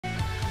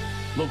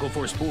Local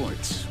 4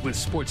 Sports with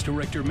Sports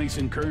Director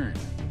Mason Kern.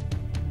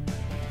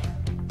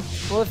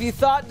 Well, if you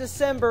thought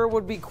December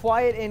would be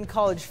quiet in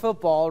college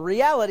football,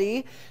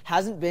 reality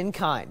hasn't been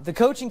kind. The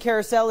coaching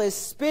carousel is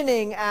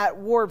spinning at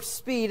warp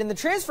speed, and the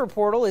transfer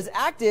portal is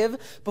active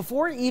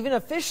before even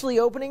officially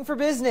opening for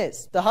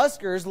business. The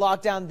Huskers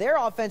locked down their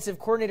offensive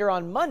coordinator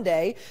on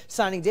Monday,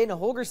 signing Dana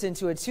Holgorsen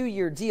to a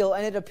 2-year deal,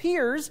 and it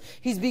appears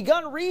he's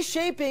begun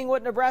reshaping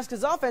what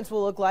Nebraska's offense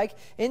will look like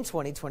in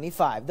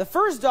 2025. The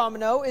first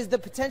domino is the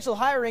potential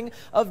hiring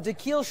of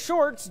Da'Keil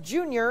Shorts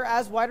Jr.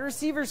 as wide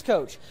receivers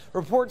coach.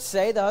 Reports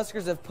say the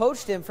Huskers have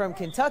poached him from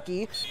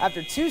Kentucky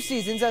after 2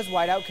 seasons as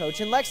wideout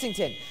coach in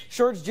Lexington.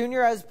 Shorts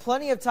Jr. has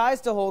plenty of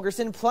ties to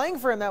Holgorsen, playing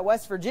for him at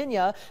West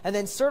Virginia and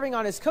then serving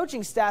on his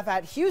coaching staff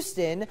at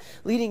Houston,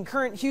 leading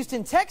current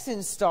Houston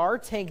Texans star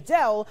Tank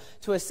Dell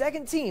to a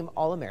second-team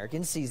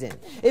All-American season.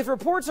 If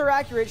reports are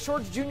accurate,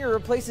 Shorts Jr.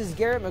 replaces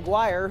Garrett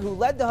McGuire, who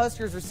led the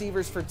Huskers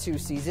receivers for 2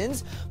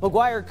 seasons.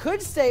 McGuire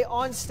could stay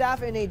on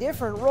staff in a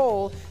different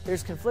role.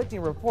 There's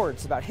conflicting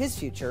reports about his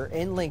future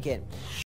in Lincoln.